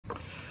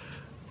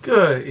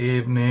Good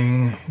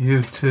evening,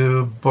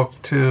 YouTube,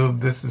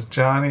 BookTube. This is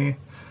Johnny.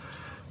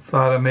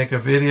 Thought I'd make a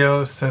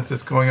video since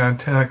it's going on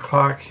 10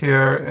 o'clock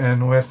here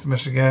in West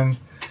Michigan.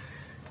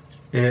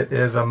 It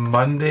is a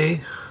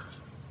Monday.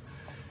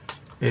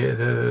 It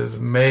is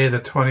May the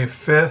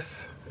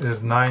 25th. It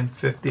is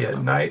 9:50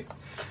 at night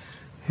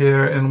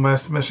here in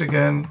West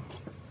Michigan.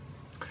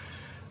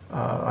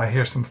 I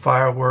hear some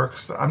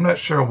fireworks. I'm not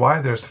sure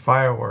why there's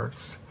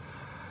fireworks.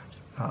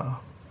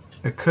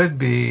 It could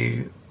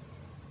be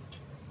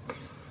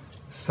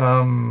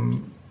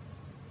some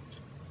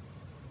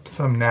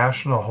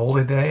national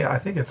holy day. I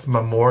think it's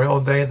Memorial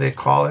Day they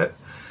call it.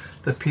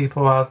 The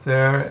people out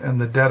there in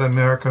the dead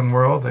American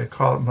world, they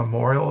call it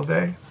Memorial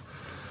Day.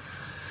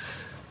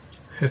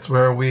 It's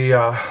where we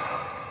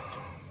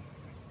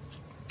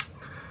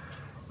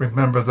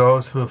remember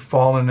those who have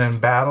fallen in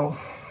battle.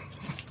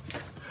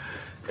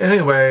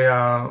 Anyway,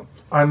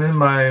 I'm in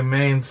my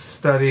main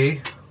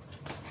study.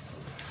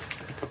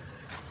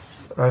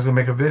 I was going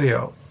to make a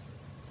video.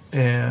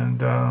 And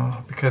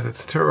because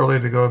it's too early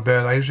to go to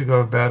bed, I usually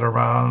go to bed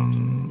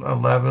around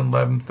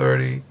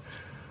 11:30.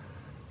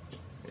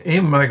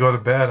 Even when I go to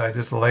bed, I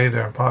just lay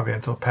there probably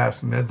until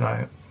past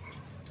midnight.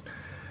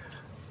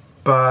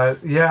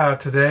 But yeah,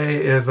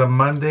 today is a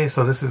Monday,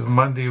 so this is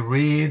Monday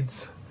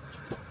Reads.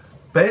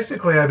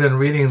 Basically, I've been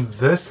reading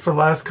this for the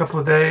last couple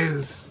of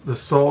days, The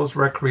Soul's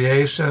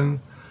Recreation,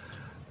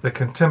 The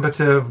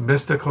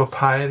Contemplative-Mystical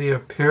Piety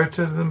of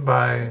Puritanism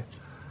by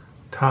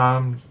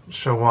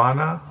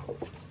Schwanda.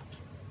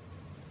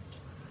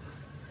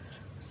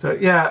 So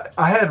yeah,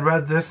 I had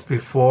read this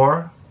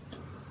before.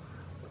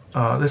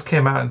 This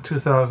came out in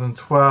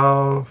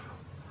 2012.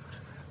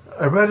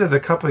 I read it a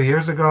couple of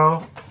years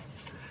ago,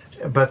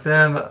 but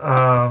then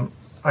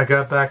I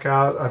got back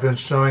out. I've been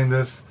showing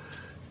this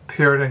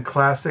Puritan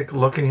classic,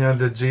 Looking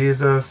Unto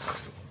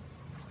Jesus.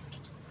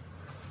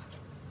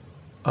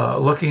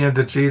 Looking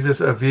Unto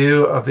Jesus, A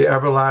View of the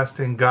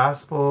Everlasting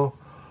Gospel,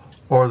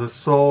 or the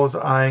Soul's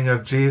Eyeing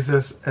of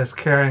Jesus as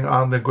Carrying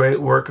on the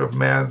Great Work of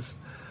Man's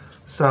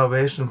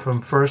Salvation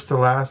from First to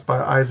Last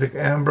by Issac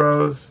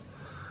Ambrose,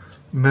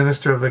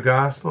 Minister of the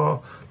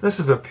Gospel.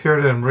 This is a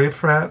Puritan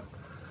reprint.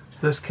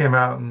 This came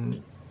out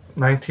in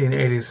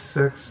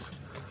 1986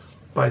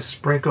 by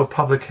Sprinkle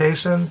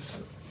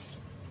Publications.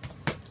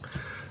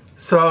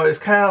 So it's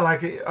kind of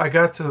like I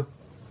got to,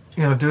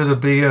 due to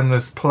be in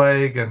this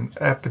plague and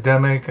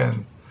epidemic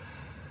and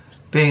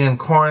being in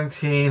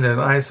quarantine and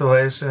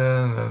isolation,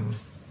 and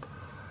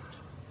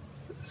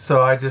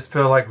so I just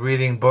feel like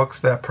reading books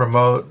that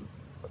promote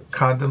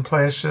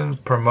contemplation,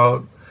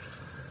 promote,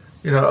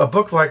 a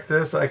book like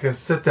this. I can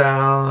sit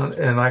down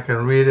and I can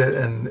read it,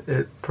 and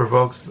it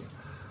provokes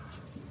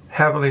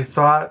heavenly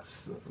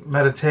thoughts,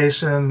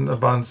 meditation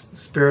upon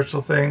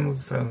spiritual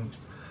things. And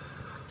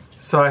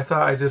so I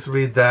thought I'd just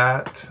read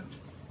that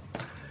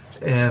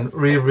and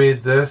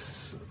reread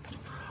this.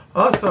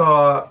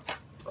 Also,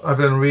 I've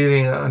been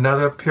reading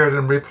another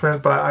Puritan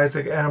reprint by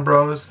Issac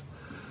Ambrose,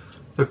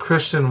 The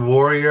Christian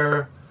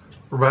Warrior,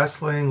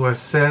 Wrestling with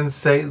Sin,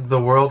 Satan,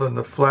 the World, and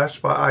the Flesh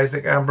by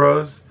Issac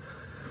Ambrose.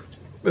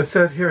 It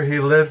says here he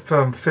lived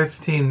from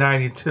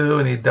 1592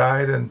 and he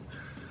died in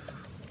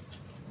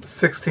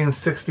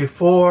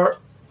 1664.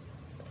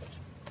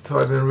 So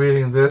I've been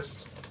reading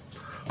this.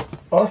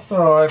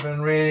 Also, I've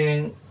been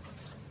reading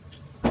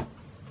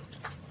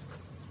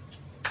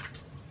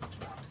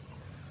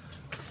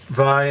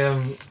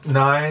Volume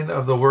 9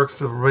 of the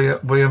works of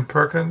William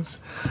Perkins.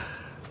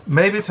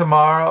 Maybe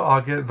tomorrow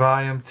I'll get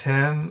Volume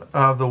 10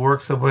 of the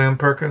works of William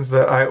Perkins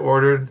that I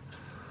ordered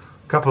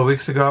a couple of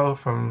weeks ago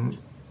from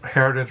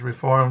Heritage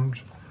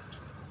Reformed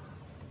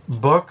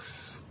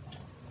Books.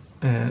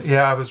 And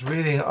yeah, I was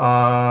reading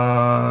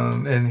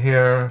in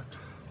here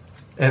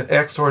an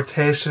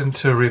exhortation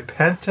to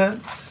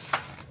repentance.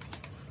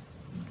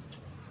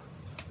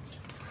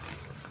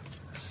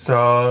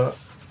 So,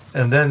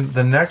 and then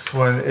the next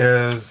one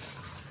is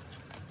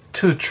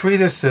two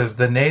treatises,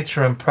 The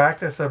Nature and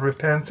Practice of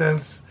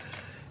Repentance,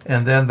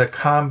 and then The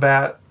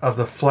Combat of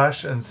the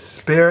Flesh and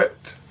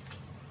Spirit.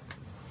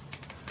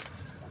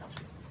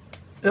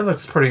 It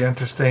looks pretty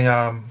interesting.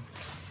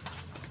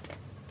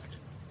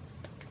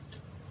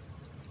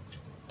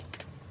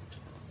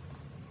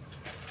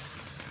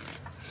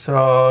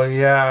 So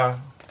yeah.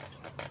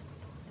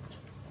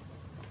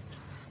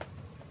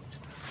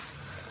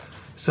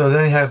 So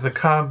then he has The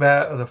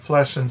Combat of the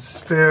Flesh and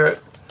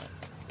Spirit.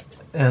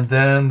 And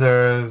then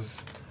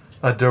there's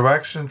A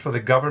Direction for the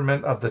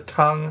Government of the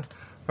Tongue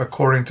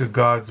According to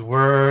God's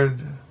Word.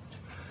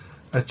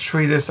 A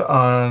Treatise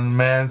on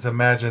Man's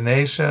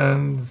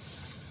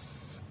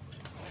Imaginations.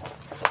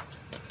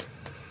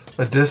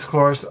 A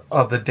Discourse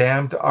of the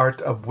Damned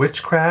Art of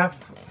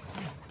Witchcraft.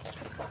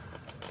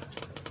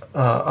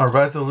 A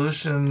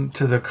Resolution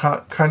to the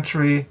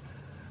Country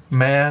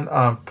Man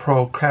on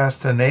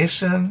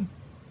Procrastination.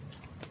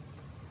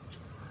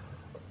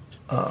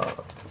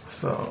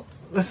 So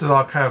this is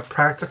all kind of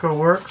practical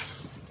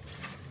works.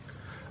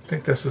 I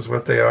think this is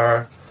what they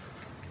are.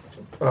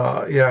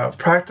 Yeah,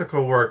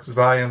 Practical Works,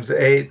 Volumes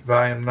 8,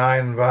 Volume 9,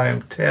 and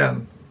Volume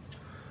 10.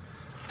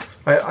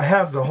 I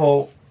have the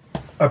whole,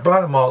 I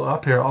brought them all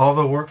up here, all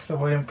the works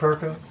of William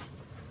Perkins.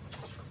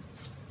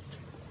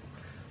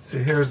 See,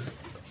 here's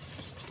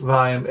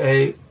volume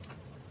 8.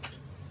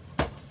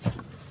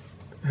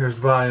 Here's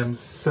volume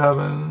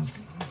 7.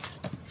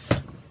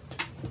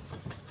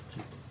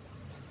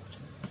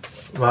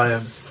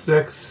 Volume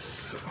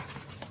 6.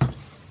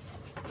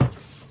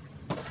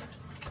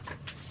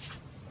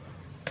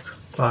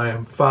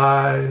 Volume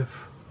 5.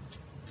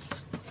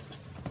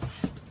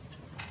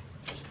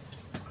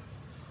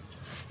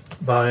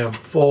 Volume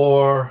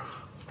 4.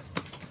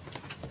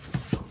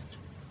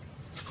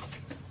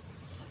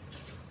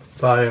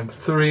 Volume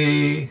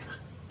 3.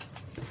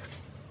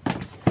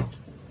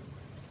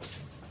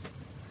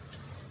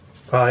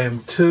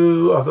 Volume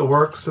 2 of the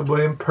works of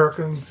William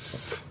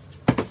Perkins.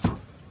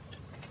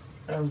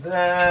 And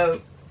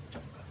then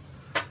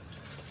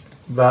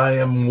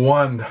Volume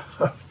 1.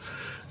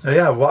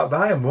 Yeah,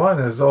 Volume 1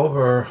 is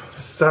over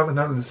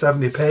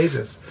 770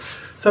 pages.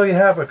 So you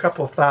have a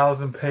couple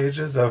thousand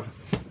pages of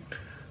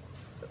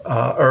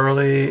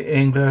early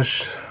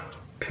English,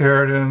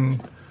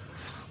 Puritan,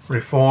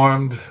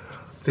 Reformed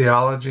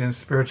theology and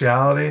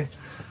spirituality.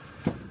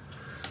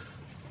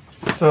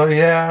 So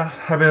yeah,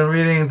 I've been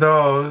reading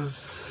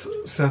those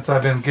since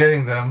I've been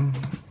getting them.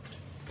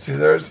 See,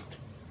 there's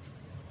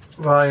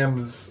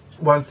volumes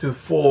 1 through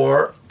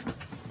 4.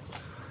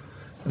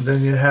 And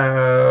then you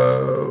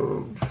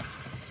have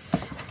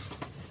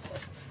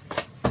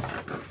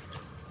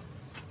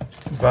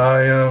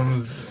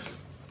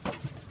volumes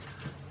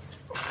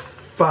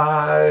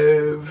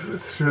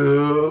 5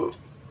 through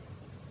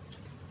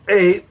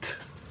 8.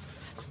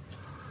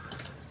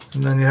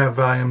 And then you have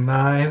volume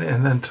 9.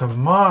 And then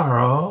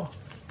tomorrow,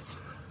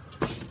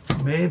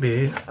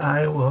 maybe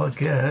I will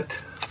get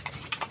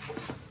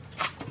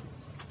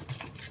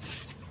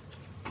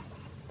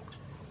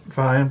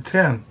volume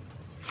 10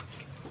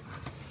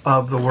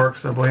 of the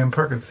works of William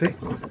Perkins. See?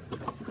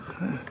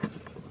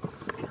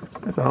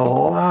 That's a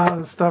lot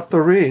of stuff to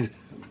read.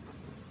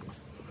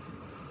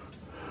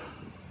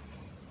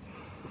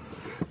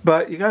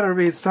 But you got to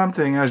read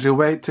something as you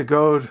wait to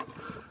go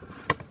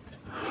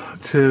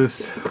to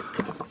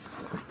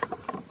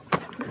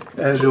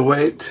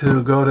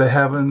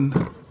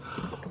heaven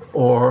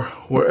or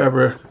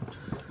wherever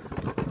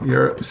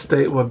your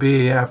state will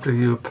be after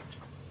you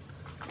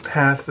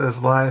pass this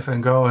life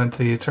and go into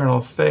the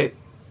eternal state.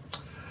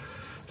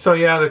 So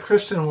yeah, The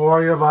Christian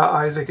Warrior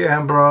by Isaac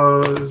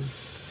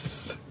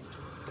Ambrose,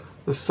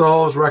 The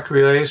Soul's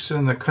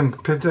Recreation, The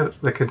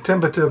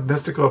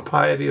Contemplative-Mystical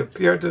Piety of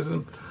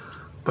Puritanism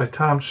by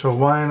Tom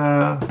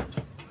Schwanda,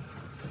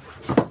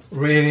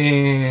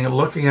 reading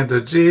Looking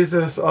into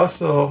Jesus,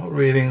 also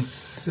reading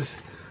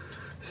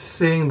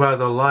Seeing by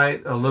the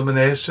Light,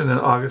 Illumination,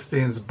 and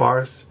Augustine's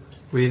Barth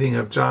reading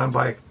of John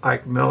by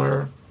Ike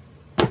Miller.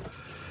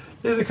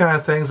 These are the kind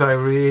of things I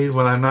read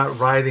when I'm not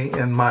writing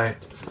in my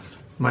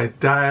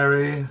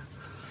diary.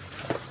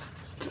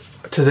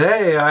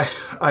 Today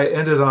I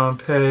ended on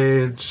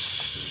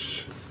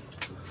page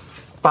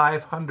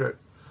 500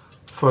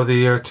 for the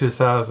year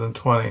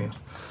 2020.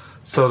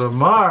 So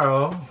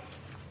tomorrow,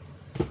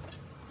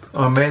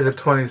 on May the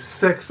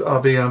 26th,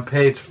 I'll be on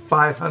page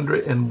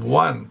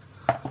 501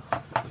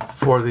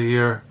 for the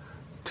year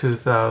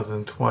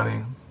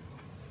 2020.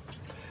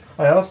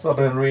 I also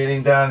been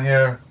reading down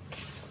here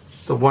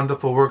The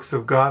Wonderful Works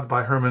of God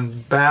by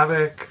Herman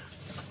Bavinck,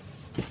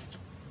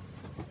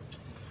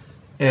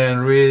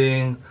 and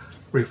reading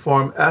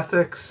Reformed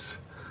Ethics,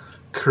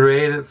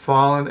 Created,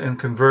 Fallen, and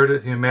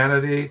Converted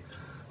Humanity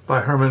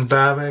by Herman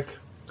Bavinck.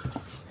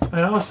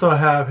 I also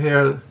have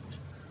here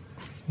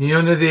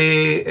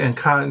Unity and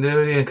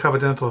Continuity and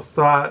Covenantal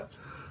Thought,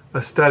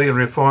 A Study in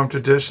Reformed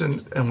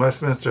Tradition in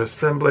Westminster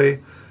Assembly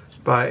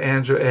by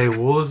Andrew A.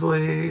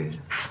 Woolsey.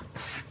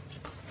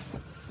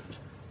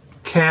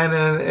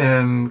 Canon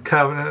and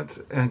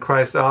Covenant and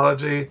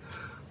Christology,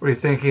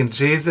 Rethinking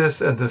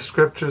Jesus and the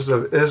Scriptures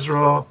of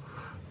Israel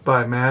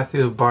by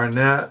Matthew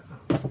Barnett.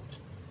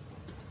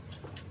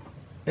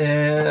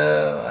 And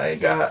I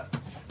got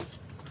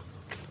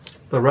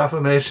the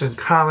Reformation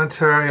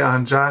Commentary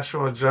on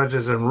Joshua,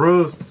 Judges, and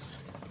Ruth,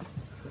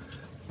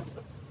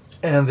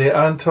 and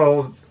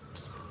The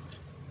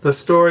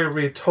Story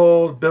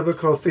Retold,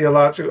 Biblical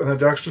Theological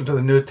Introduction to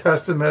the New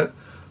Testament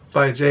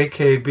by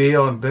J.K.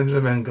 Beale and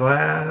Benjamin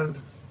Glad.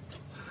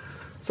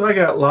 So I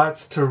got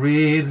lots to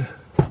read,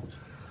 a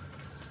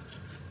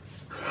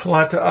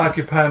lot to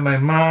occupy my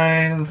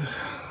mind,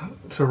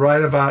 to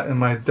write about in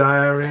my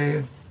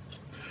diary.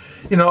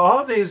 You know,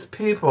 all these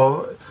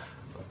people,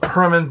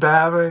 Herman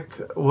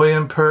Bavinck,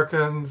 William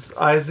Perkins,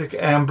 Isaac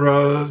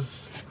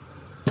Ambrose,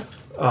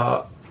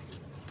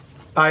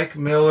 Ike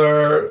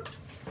Miller,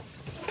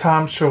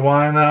 Tom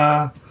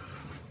Schwanda,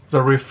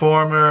 the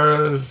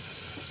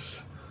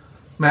Reformers,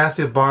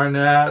 Matthew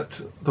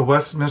Barnett, the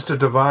Westminster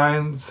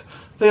Divines,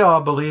 they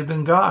all believed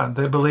in God.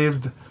 They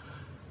believed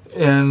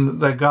in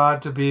the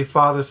God to be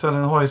Father, Son,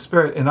 and Holy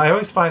Spirit. And I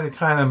always find it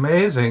kind of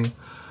amazing.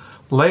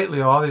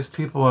 Lately, all these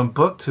people in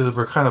BookTube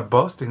are kind of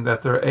boasting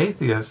that they're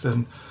atheists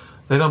and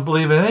they don't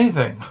believe in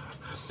anything.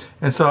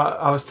 And so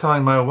I was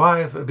telling my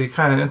wife it'd be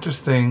kind of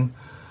interesting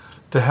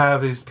to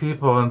have these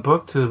people in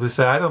BookTube who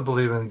say, I don't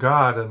believe in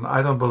God, and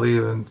I don't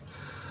believe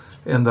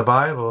in the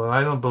Bible, and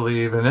I don't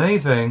believe in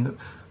anything,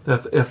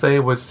 that if they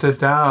would sit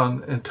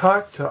down and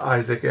talk to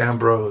Isaac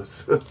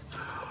Ambrose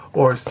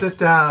or sit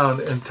down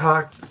and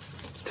talk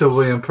to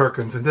William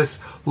Perkins and just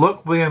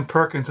look William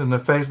Perkins in the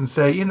face and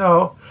say,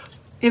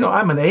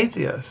 I'm an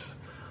atheist.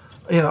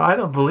 I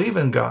don't believe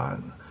in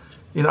God.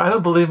 I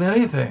don't believe in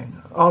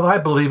anything. All I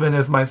believe in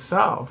is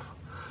myself.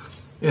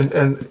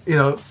 And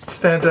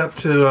stand up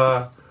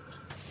to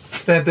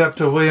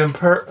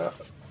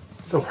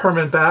to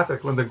Herman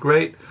Bavinck, one of the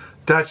great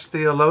Dutch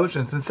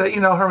theologians, and say,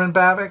 Herman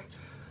Bavinck,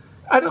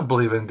 I don't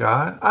believe in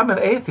God. I'm an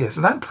atheist,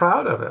 and I'm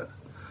proud of it.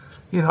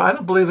 I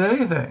don't believe in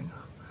anything.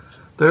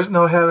 There's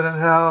no heaven and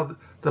hell.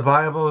 The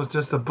Bible is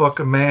just a book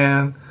of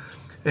man.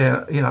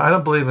 And, I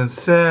don't believe in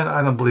sin.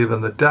 I don't believe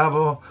in the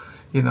devil.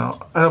 I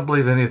don't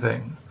believe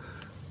anything.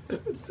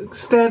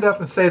 Stand up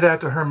and say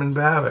that to Herman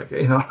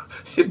Bavinck.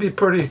 You'd be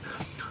pretty,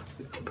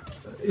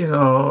 you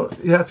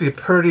have to be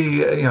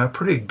pretty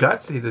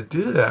gutsy to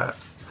do that.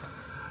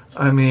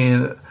 I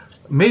mean,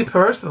 me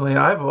personally,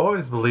 I've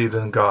always believed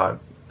in God.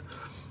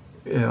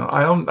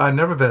 I've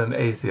never been an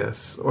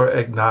atheist or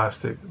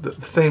agnostic. The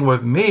thing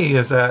with me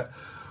is that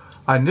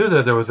I knew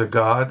that there was a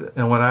God,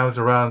 and when I was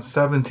around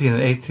 17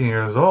 and 18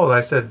 years old,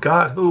 I said,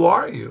 God, who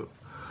are you?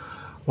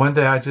 One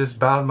day I just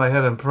bowed my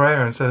head in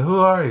prayer and said, who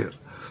are you?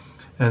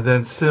 And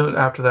then soon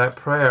after that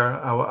prayer,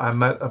 I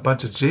met a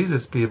bunch of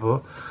Jesus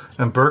people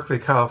in Berkeley,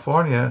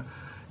 California,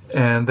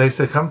 and they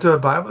said, come to a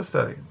Bible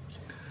study.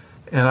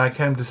 And I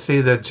came to see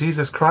that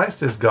Jesus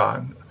Christ is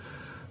God,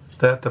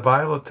 that the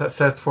Bible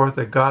sets forth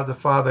that God the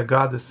Father,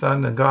 God the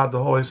Son, and God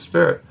the Holy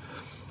Spirit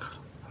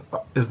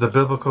is the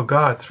biblical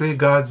God. Three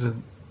gods,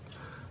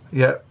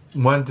 yet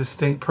one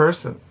distinct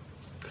person.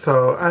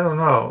 So, I don't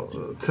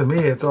know. To me,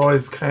 it's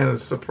always kind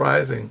of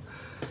surprising,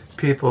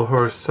 people who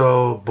are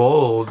so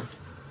bold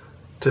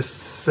to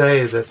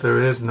say that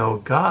there is no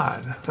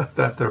God,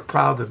 that they're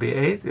proud to be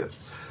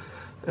atheists.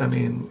 I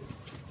mean,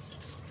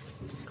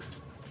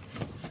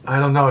 I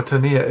don't know. To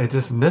me, it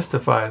just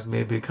mystifies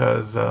me,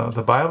 because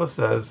the Bible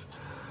says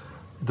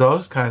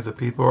those kinds of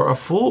people are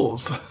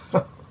fools.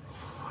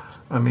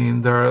 I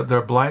mean,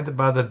 they're blinded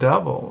by the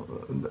devil.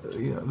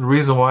 The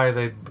reason why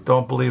they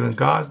don't believe in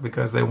God is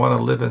because they want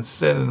to live in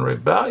sin and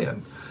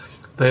rebellion.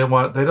 They don't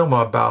want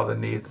to bow the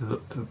knee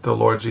to the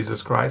Lord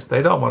Jesus Christ.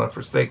 They don't want to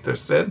forsake their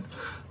sin.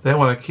 They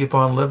want to keep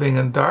on living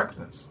in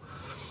darkness.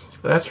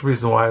 That's the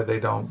reason why they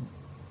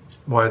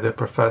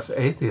profess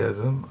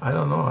atheism. I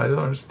don't know. I don't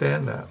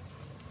understand that.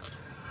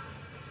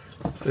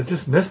 So it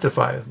just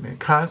mystifies me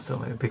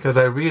constantly, because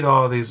I read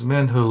all these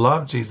men who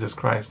love Jesus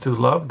Christ, who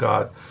love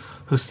God,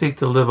 who seek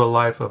to live a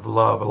life of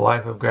love, a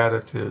life of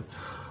gratitude,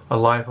 a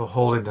life of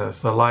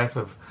holiness, a life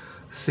of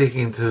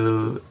seeking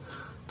to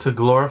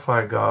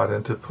glorify God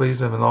and to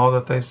please Him in all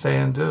that they say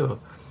and do.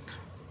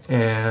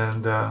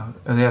 And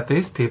yet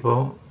these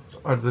people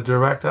are the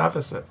direct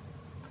opposite.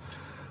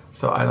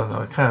 So I don't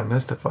know, it kind of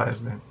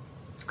mystifies me.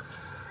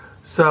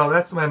 So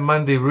that's my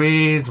Monday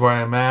reads, where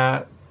I'm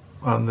at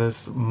on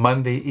this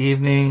Monday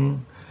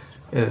evening.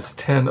 It's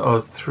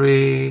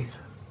 10:03.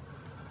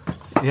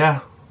 Yeah.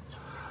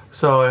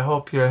 So I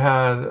hope you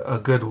had a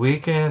good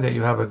weekend, that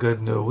you have a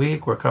good new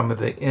week. We're coming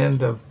to the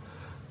end of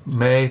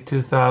May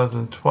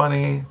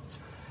 2020.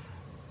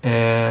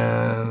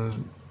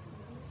 And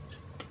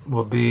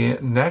we'll be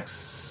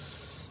next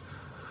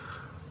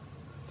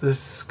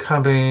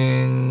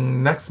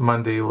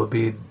Monday will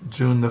be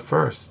June the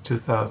 1st,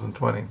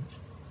 2020.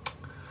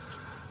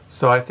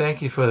 So I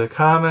thank you for the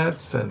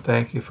comments, and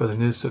thank you for the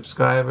new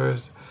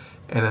subscribers.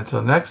 And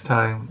until next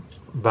time,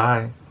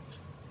 bye.